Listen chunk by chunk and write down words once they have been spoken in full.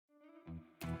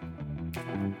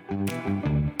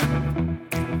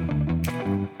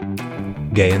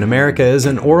Gay in America is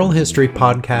an oral history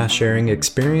podcast sharing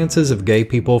experiences of gay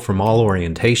people from all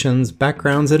orientations,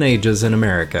 backgrounds, and ages in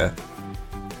America.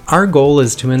 Our goal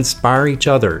is to inspire each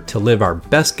other to live our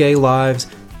best gay lives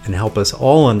and help us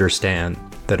all understand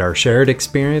that our shared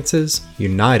experiences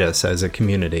unite us as a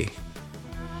community.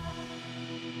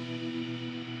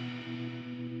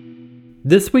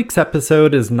 This week's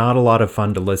episode is not a lot of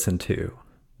fun to listen to,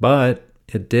 but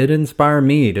it did inspire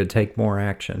me to take more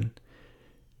action.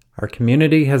 Our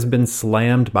community has been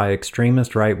slammed by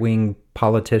extremist right-wing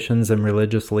politicians and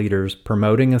religious leaders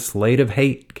promoting a slate of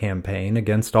hate campaign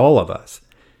against all of us.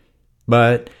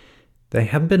 But they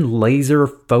have been laser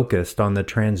focused on the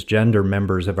transgender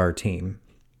members of our team.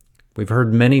 We've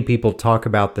heard many people talk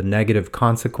about the negative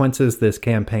consequences this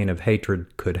campaign of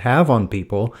hatred could have on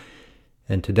people,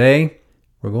 and today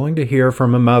we're going to hear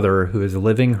from a mother who is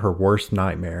living her worst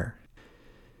nightmare.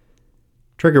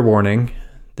 Trigger warning.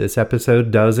 This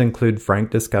episode does include frank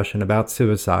discussion about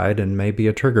suicide and may be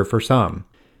a trigger for some.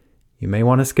 You may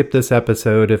want to skip this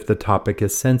episode if the topic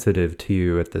is sensitive to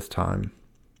you at this time.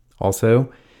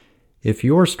 Also, if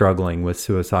you're struggling with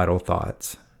suicidal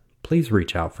thoughts, please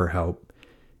reach out for help.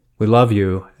 We love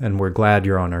you and we're glad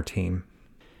you're on our team.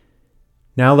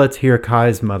 Now let's hear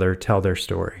Kai's mother tell their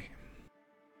story.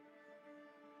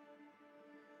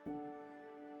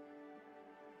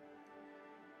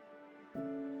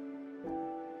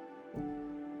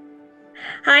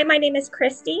 Hi, my name is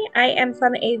Christy. I am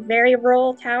from a very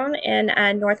rural town in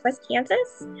northwest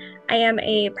Kansas. I am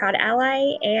a proud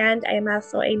ally, and I am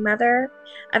also a mother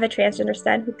of a transgender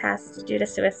son who passed due to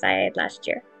suicide last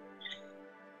year.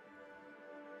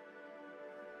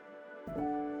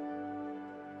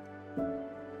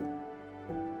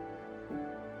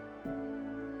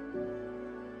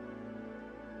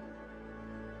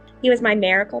 He was my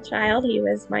miracle child. He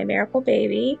was my miracle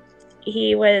baby.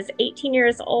 He was 18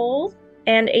 years old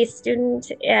and a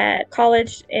student at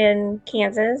college in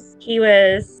Kansas. He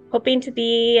was hoping to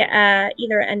be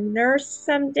either a nurse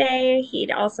someday. He'd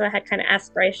also had kind of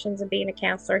aspirations of being a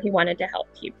counselor. He wanted to help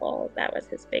people. That was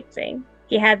his big thing.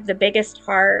 He had the biggest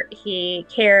heart. He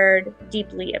cared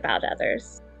deeply about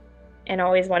others and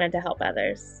always wanted to help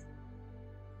others.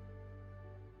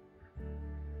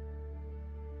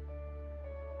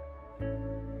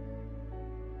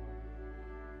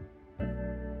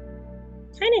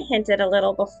 Kind of hinted a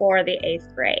little before the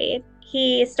 8th grade.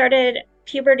 He started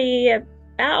puberty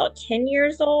about 10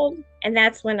 years old, and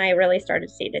that's when I really started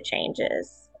to see the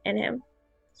changes in him.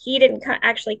 He didn't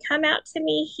actually come out to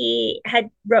me. He had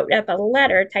typed up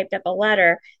a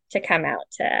letter to come out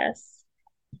to us.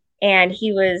 And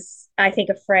he was, I think,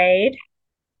 afraid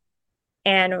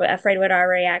what our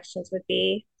reactions would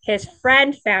be. His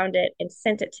friend found it and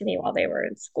sent it to me while they were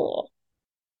in school.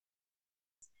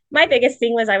 My biggest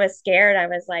thing was I was scared. I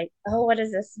was like, oh, what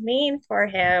does this mean for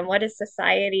him? How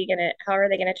are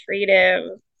they gonna treat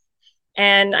him?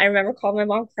 And I remember calling my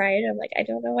mom crying. I'm like, I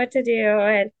don't know what to do.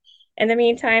 And in the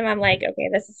meantime, I'm like, okay,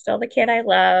 this is still the kid I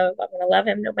love. I'm gonna love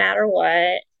him no matter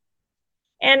what.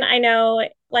 And I know,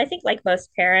 well, I think like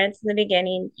most parents in the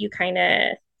beginning, you kind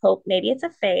of hope maybe it's a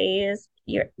phase.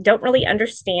 You don't really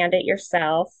understand it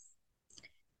yourself.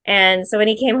 And so when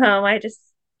he came home, I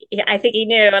think he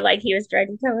knew, like he was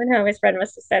dreading coming home. His friend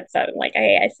must have said something like,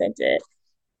 hey, I sent it.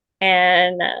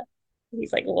 And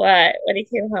he's like, what? When he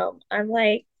came home, I'm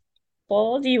like,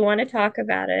 well, do you want to talk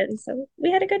about it? And so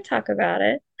we had a good talk about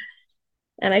it.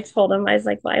 And I told him, I was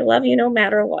like, well, I love you no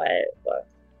matter what.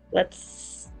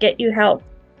 Let's get you help.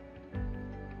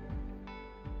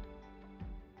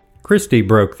 Christy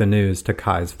broke the news to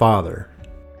Kai's father.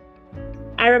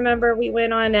 I remember we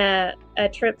went on a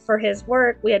trip for his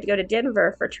work. We had to go to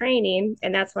Denver for training.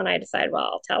 And that's when I decided, well,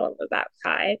 I'll tell him about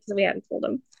Kai because we hadn't told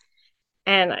him.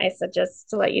 And I said, just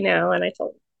to let you know. And I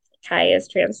told Kai is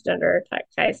transgender.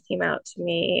 Kai's came out to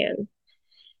me and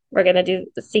we're going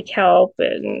to seek help.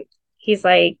 And he's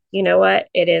like, you know what?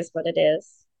 It is what it is.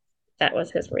 That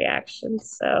was his reaction.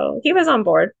 So he was on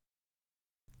board.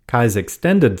 Kai's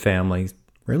extended family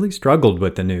really struggled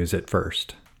with the news at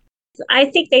first. I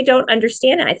think they don't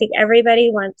understand it. I think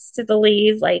everybody wants to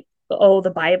believe like, oh,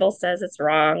 the Bible says it's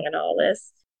wrong and all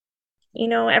this. You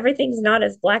know, everything's not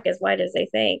as black as white as they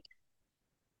think.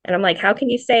 And I'm like, how can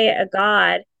you say a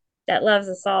God that loves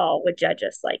us all would judge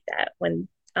us like that? When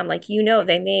I'm like,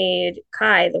 they made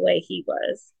Kai the way he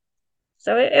was.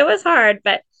 So it was hard,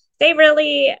 but he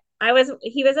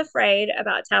was afraid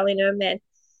about telling him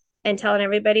and telling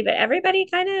everybody, but everybody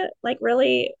kind of like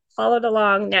really followed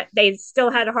along. They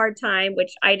still had a hard time,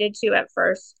 which I did too at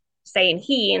first, saying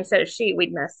he instead of she,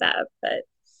 we'd mess up. But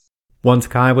Once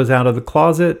Kai was out of the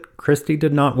closet, Christy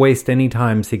did not waste any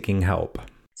time seeking help.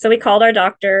 So we called our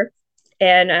doctor,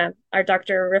 and our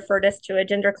doctor referred us to a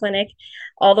gender clinic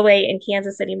all the way in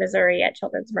Kansas City, Missouri at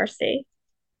Children's Mercy.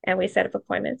 And we set up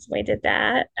appointments. We did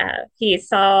that. He'd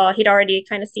already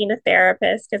kind of seen a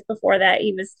therapist because before that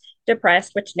he was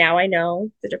depressed, which now I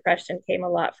know the depression came a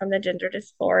lot from the gender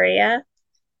dysphoria.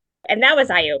 And that was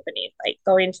eye opening, like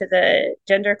going to the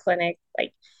gender clinic.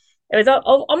 Like it was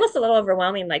almost a little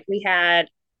overwhelming. Like we had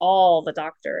all the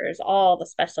doctors, all the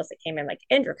specialists that came in, like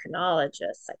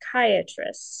endocrinologists,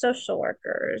 psychiatrists, social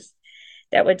workers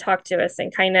that would talk to us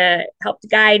and kind of helped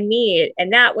guide me.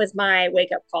 And that was my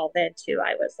wake up call then too.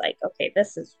 I was like, okay,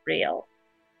 this is real.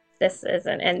 This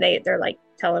isn't. And they're like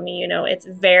telling me, it's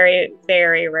very,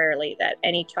 very rarely that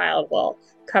any child will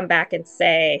come back and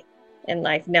say in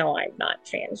life, no, I'm not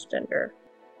transgender.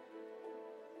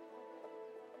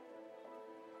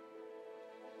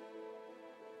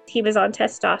 He was on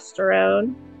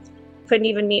testosterone, couldn't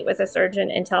even meet with a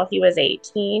surgeon until he was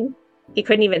 18. He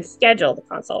couldn't even schedule the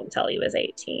consult until he was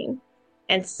 18.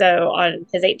 And so on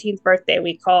his 18th birthday,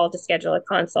 we called to schedule a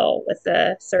consult with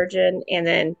the surgeon. And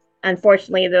then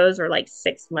unfortunately, those were like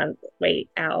 6 month wait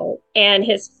out. And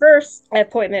his first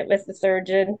appointment with the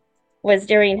surgeon was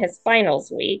during his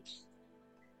finals week.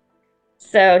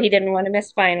 So he didn't want to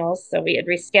miss finals. So we had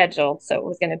rescheduled. So it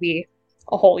was going to be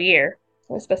a whole year.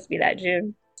 It was supposed to be that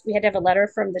June. We had to have a letter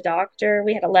from the doctor.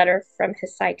 We had a letter from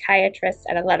his psychiatrist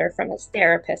and a letter from his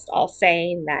therapist, all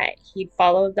saying that he'd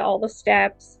followed all the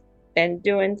steps, been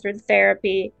doing through the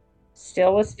therapy,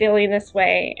 still was feeling this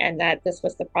way, and that this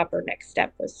was the proper next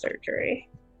step was surgery.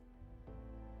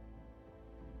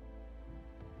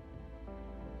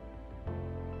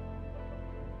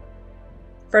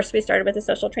 First, we started with the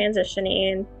social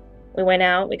transitioning. We went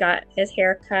out, we got his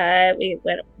hair cut,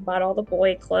 bought all the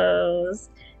boy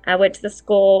clothes. I went to the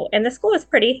school, and the school was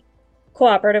pretty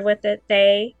cooperative with it.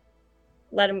 They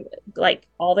let him, like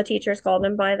all the teachers called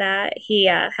him by that. He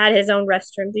had his own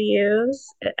restroom to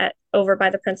use over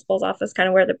by the principal's office, kind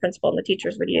of where the principal and the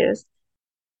teachers would use.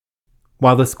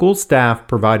 While the school staff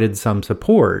provided some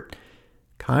support,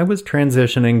 Kai was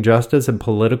transitioning just as a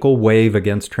political wave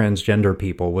against transgender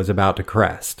people was about to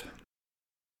crest.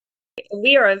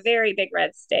 We are a very big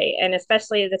red state, and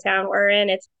especially the town we're in,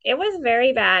 it was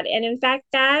very bad. And in fact,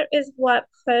 that is what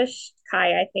pushed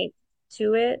Kai, I think,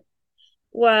 to it.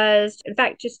 Was in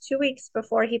fact just 2 weeks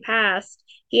before he passed,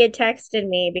 he had texted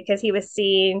me because he was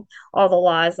seeing all the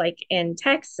laws like in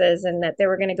Texas and that they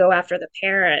were going to go after the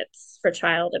parents for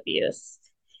child abuse.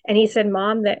 And he said,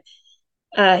 Mom, that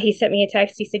he sent me a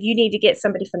text. He said, you need to get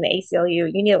somebody from the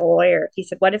ACLU. You need a lawyer. He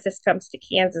said, what if this comes to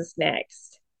Kansas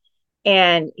next?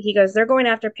 And he goes, they're going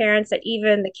after parents that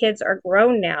even the kids are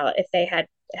grown now if they had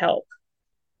help.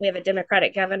 We have a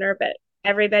Democratic governor, but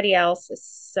everybody else is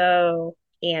so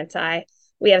anti.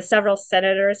 We have several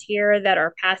senators here that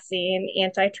are passing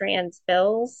anti-trans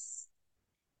bills,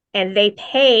 and they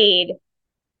paid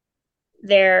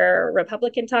their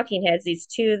Republican talking heads, these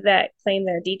two that claim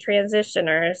they're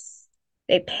detransitioners,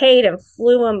 they paid and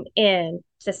flew them in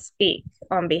to speak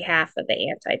on behalf of the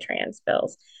anti-trans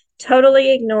bills,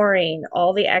 totally ignoring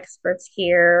all the experts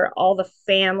here, all the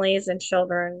families and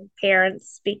children, parents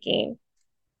speaking.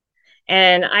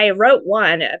 And I wrote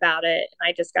one about it, and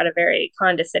I just got a very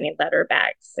condescending letter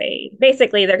back saying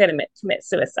basically they're going to commit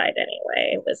suicide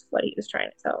anyway, was what he was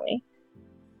trying to tell me.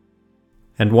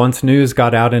 And once news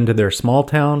got out into their small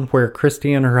town, where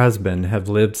Christy and her husband have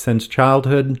lived since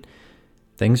childhood,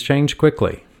 things changed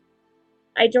quickly.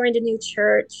 I joined a new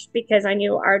church because I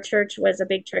knew our church was a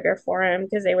big trigger for him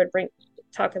because they would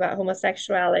talk about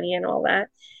homosexuality and all that.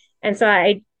 And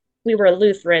so we were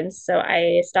Lutherans, so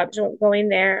I stopped going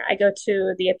there. I go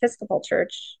to the Episcopal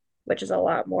Church, which is a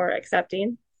lot more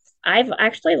accepting. I've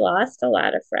actually lost a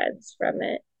lot of friends from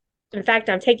it. In fact,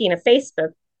 I'm taking a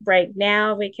Facebook break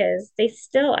now because I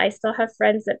still have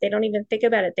friends that they don't even think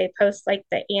about it. They post like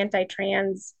the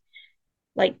anti-trans,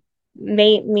 like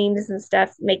memes and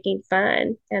stuff making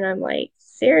fun. And I'm like,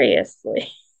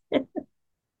 seriously.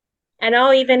 And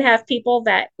I'll even have people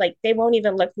that like they won't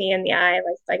even look me in the eye.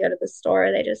 Like if I go to the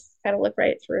store, they just kind of look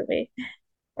right through me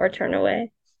or turn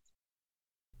away.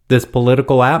 This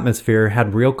political atmosphere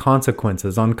had real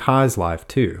consequences on Kai's life,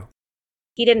 too.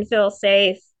 He didn't feel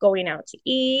safe going out to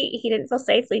eat. He didn't feel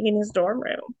safe leaving his dorm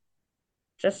room.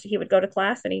 Just he would go to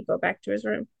class and he'd go back to his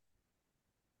room.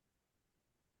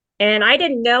 And I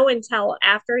didn't know until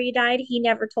after he died. He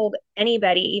never told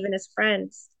anybody, even his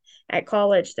friends at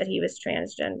college, that he was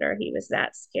transgender. He was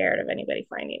that scared of anybody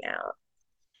finding out.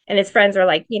 And his friends were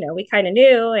like, we kind of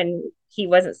knew, and he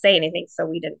wasn't saying anything, so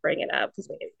we didn't bring it up because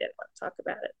we knew he didn't want to talk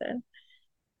about it then.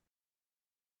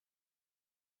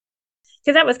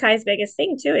 Because that was Kai's biggest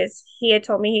thing too, is he had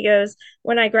told me, he goes,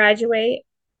 when I graduate,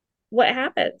 what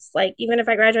happens? Like, even if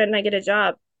I graduate and I get a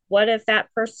job, what if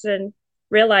that person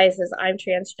realizes I'm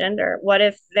transgender? What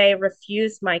if they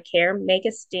refuse my care, make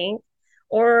a stink,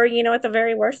 or, at the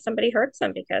very worst, somebody hurts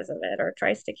them because of it or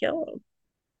tries to kill them?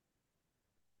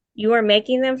 You are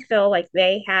making them feel like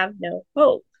they have no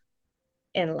hope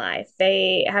in life.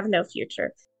 They have no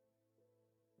future.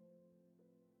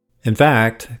 In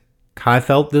fact, Kai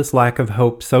felt this lack of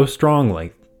hope so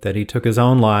strongly that he took his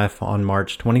own life on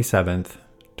March 27th,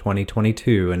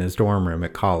 2022 in his dorm room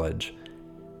at college.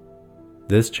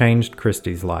 This changed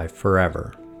Christy's life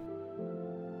forever.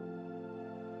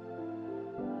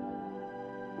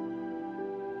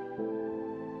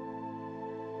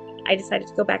 I decided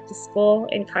to go back to school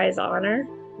in Kai's honor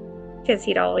because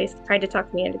he'd always tried to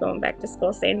talk me into going back to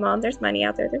school, saying, Mom, there's money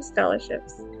out there, there's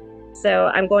scholarships. So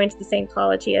I'm going to the same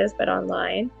college he is, but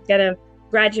online. Gonna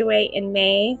graduate in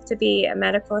May to be a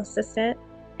medical assistant.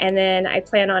 And then I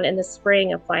plan on in the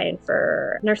spring applying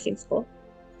for nursing school.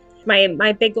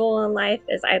 My big goal in life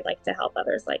is I'd like to help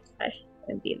others like Kai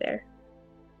and be there.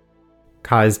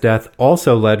 Kai's death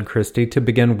also led Christy to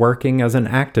begin working as an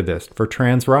activist for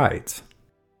trans rights.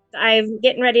 I'm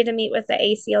getting ready to meet with the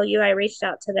ACLU. I reached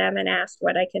out to them and asked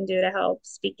what I can do to help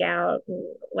speak out and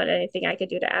what anything I could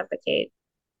do to advocate.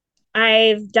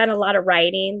 I've done a lot of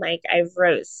writing. Like, I've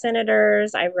wrote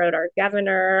senators, I wrote our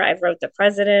governor, I've wrote the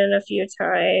president a few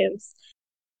times.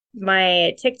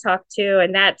 My TikTok too,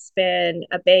 and that's been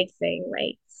a big thing,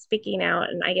 like speaking out.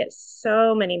 And I get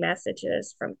so many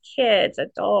messages from kids,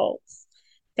 adults,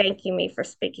 thanking me for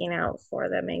speaking out for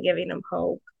them and giving them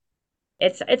hope.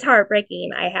 It's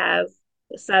heartbreaking. I have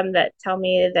some that tell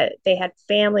me that they had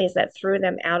families that threw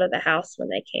them out of the house when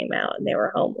they came out and they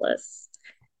were homeless,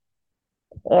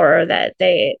 or that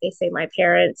they say my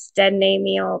parents dead name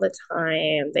me all the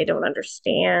time, they don't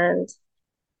understand,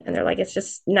 and they're like, it's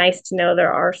just nice to know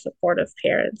there are supportive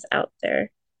parents out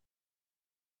there.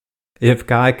 If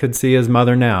Kai could see his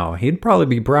mother now, he'd probably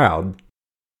be proud.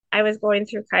 I was going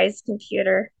through Kai's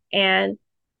computer, and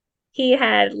he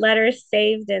had letters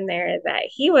saved in there that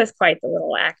he was quite the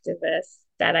little activist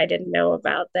that I didn't know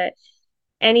about, that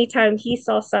anytime he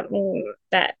saw something,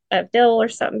 that a bill or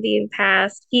something being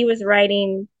passed, he was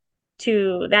writing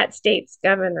to that state's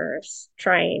governors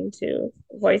trying to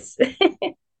voice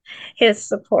his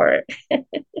support.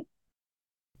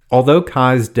 Although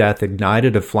Kai's death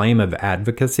ignited a flame of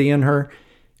advocacy in her,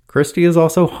 Christy is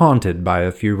also haunted by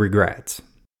a few regrets.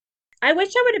 I wish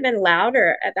I would have been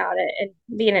louder about it and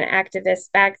being an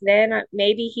activist back then.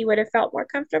 Maybe he would have felt more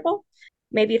comfortable.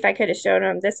 Maybe if I could have shown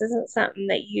him, this isn't something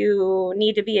that you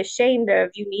need to be ashamed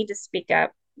of. You need to speak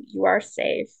up. You are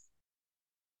safe.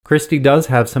 Christy does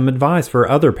have some advice for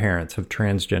other parents of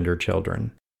transgender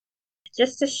children.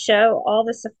 Just to show all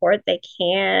the support they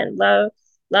can,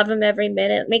 love them every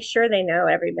minute, make sure they know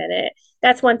every minute.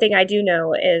 That's one thing I do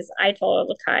know, is I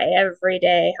told Kai every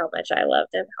day how much I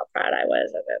loved him, how proud I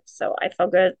was of him. So I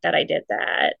felt good that I did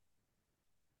that.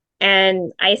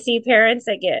 And I see parents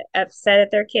that get upset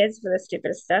at their kids for the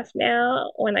stupidest stuff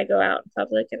now when I go out in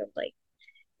public, and I'm like,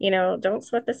 don't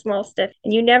sweat the small stuff.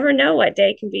 And you never know what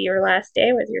day can be your last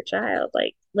day with your child.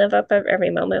 Like, live up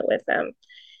every moment with them.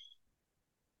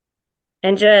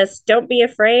 And just don't be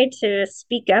afraid to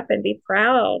speak up and be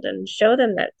proud and show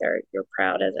them that you're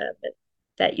proud of them and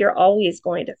that you're always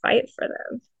going to fight for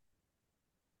them.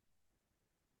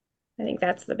 I think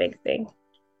that's the big thing.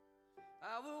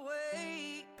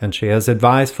 And she has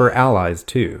advice for allies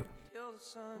too.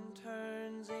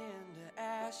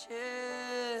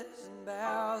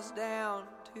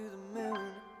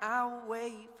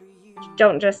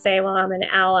 Don't just say, well, I'm an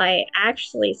ally.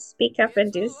 Actually speak up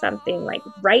and do something, like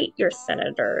write your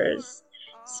senators.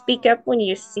 Speak up when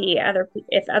you see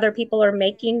if other people are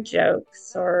making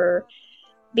jokes or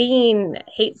being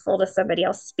hateful to somebody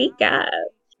else. Speak up.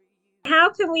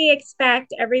 How can we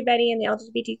expect everybody in the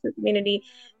LGBTQ community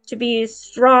to be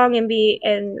strong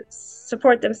and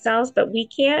support themselves, but we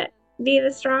can't be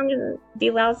the strong and be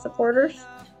loud supporters?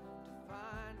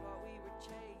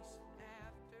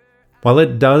 While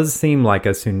it does seem like a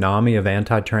tsunami of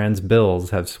anti-trans bills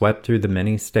have swept through the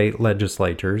many state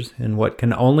legislatures in what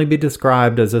can only be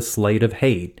described as a slate of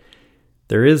hate,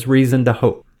 there is reason to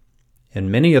hope. In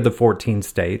many of the 14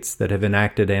 states that have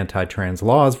enacted anti-trans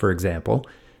laws, for example,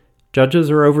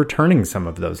 judges are overturning some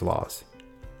of those laws.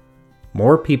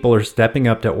 More people are stepping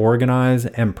up to organize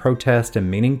and protest in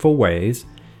meaningful ways,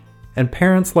 and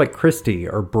parents like Christy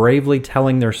are bravely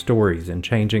telling their stories and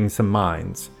changing some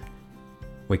minds.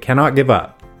 We cannot give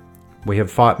up. We have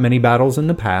fought many battles in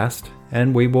the past,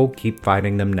 and we will keep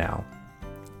fighting them now.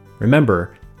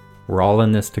 Remember, We're all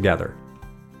in this together.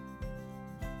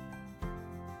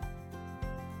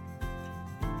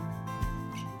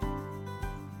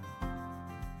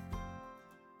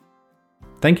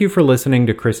 Thank you for listening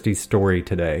to Christy's story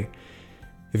today.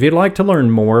 If you'd like to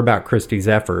learn more about Christy's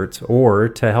efforts or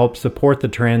to help support the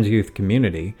trans youth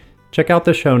community, check out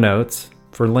the show notes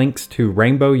for links to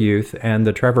Rainbow Youth and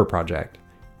the Trevor Project.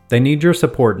 They need your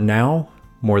support now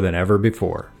more than ever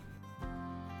before.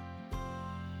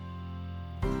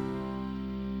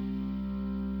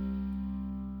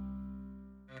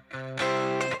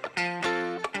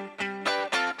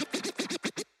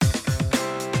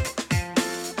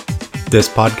 This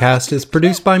podcast is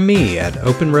produced by me at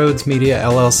Open Roads Media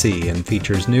LLC and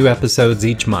features new episodes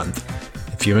each month.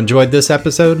 If you enjoyed this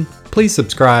episode, please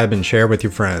subscribe and share with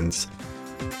your friends.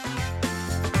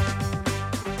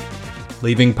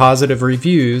 Leaving positive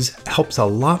reviews helps a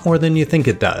lot more than you think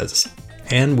it does,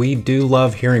 and we do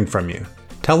love hearing from you.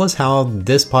 Tell us how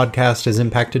this podcast has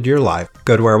impacted your life.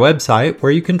 Go to our website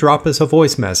where you can drop us a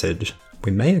voice message.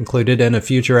 We may include it in a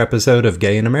future episode of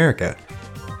Gay in America.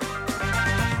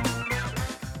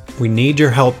 We need your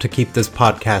help to keep this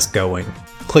podcast going.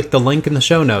 Click the link in the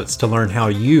show notes to learn how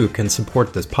you can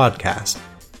support this podcast.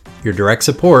 Your direct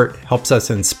support helps us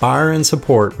inspire and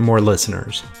support more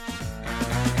listeners.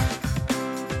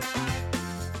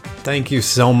 Thank you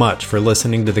so much for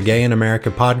listening to the Gay in America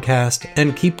podcast,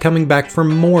 and keep coming back for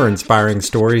more inspiring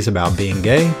stories about being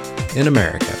gay in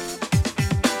America.